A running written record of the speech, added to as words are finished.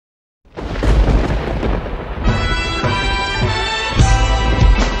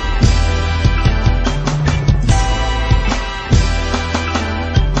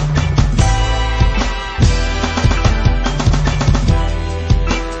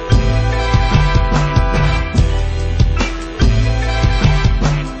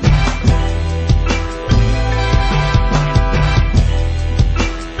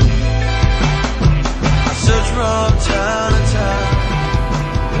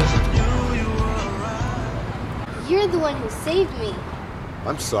one who saved me.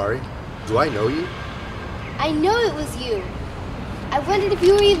 I'm sorry. Do I know you? I know it was you. I wondered if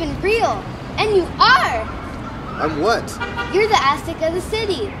you were even real. And you are! I'm what? You're the Aztec of the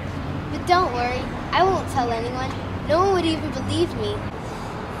City. But don't worry, I won't tell anyone. No one would even believe me.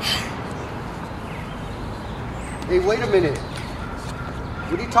 Hey, wait a minute.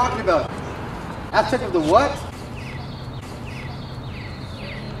 What are you talking about? Aztec of the what?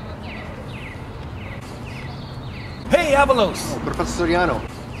 Hey, Avalos! Oh, Professor Soriano.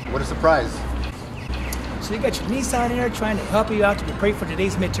 What a surprise. So you got your niece out here trying to help you out to prepare for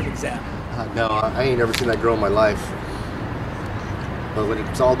today's midterm exam. No, I ain't never seen that girl in my life. But when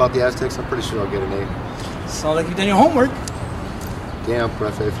it's all about the Aztecs, I'm pretty sure I'll get an A. Sounds like you've done your homework. Damn,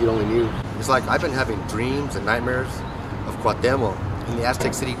 Profe, if you only knew. It's like I've been having dreams and nightmares of Cuauhtémoc in the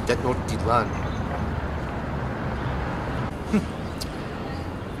Aztec city Tenochtitlan.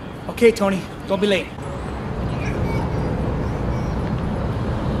 Okay, Tony, don't be late.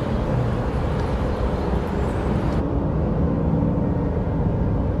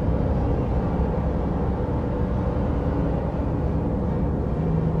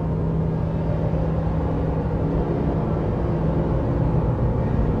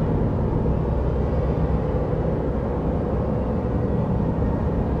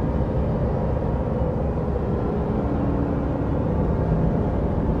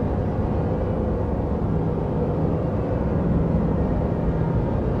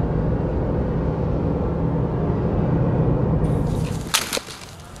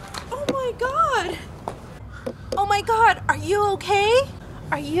 Are you okay?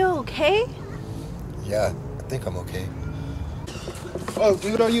 Are you okay? Yeah, I think I'm okay. Oh,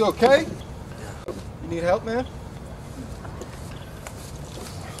 dude, are you okay? You need help, man?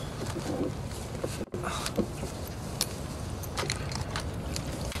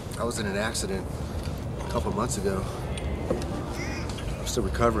 I was in an accident a couple months ago. I'm still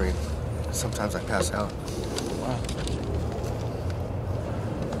recovering. Sometimes I pass out. Wow.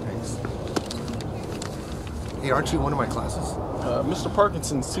 Thanks. Hey, aren't you in one of my classes? Mr.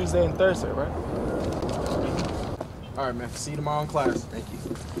 Parkinson's Tuesday and Thursday, right? All right, man. See you tomorrow in class. Thank you.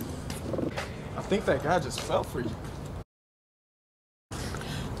 I think that guy just fell for you.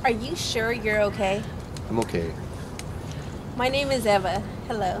 Are you sure you're okay? I'm okay. My name is Eva.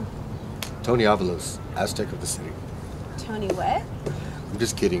 Hello. Tony Avalos, Aztec of the City. Tony what? I'm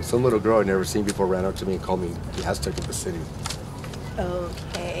just kidding. Some little girl I'd never seen before ran up to me and called me the Aztec of the City.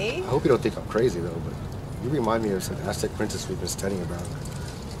 Okay. I hope you don't think I'm crazy, though, but you remind me of some Aztec princess we've been studying about.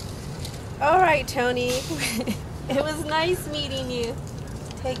 All right, Tony. It was nice meeting you.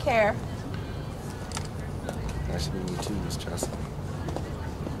 Take care. Nice meeting you too, Miss Chelsea.